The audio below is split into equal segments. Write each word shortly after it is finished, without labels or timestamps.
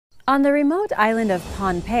On the remote island of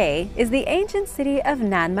Pon-pei is the ancient city of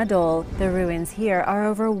Nan Madol. The ruins here are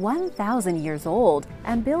over 1,000 years old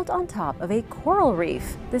and built on top of a coral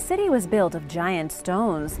reef. The city was built of giant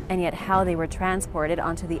stones, and yet how they were transported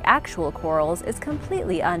onto the actual corals is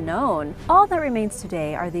completely unknown. All that remains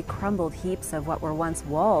today are the crumbled heaps of what were once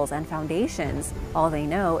walls and foundations. All they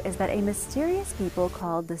know is that a mysterious people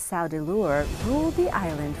called the Saudeleur ruled the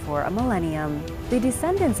island for a millennium. The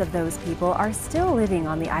descendants of those people are still living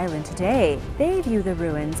on the island today. They view the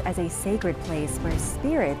ruins as a sacred place where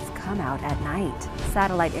spirits come out at night.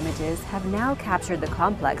 Satellite images have now captured the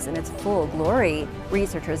complex in its full glory.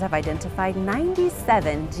 Researchers have identified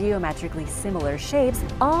 97 geometrically similar shapes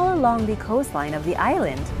all along the coastline of the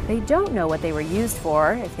island. They don't know what they were used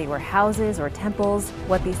for, if they were houses or temples.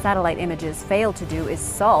 What the satellite images fail to do is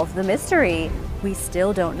solve the mystery. We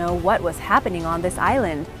still don't know what was happening on this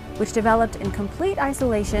island, which developed in complete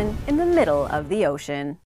isolation in the middle of the ocean.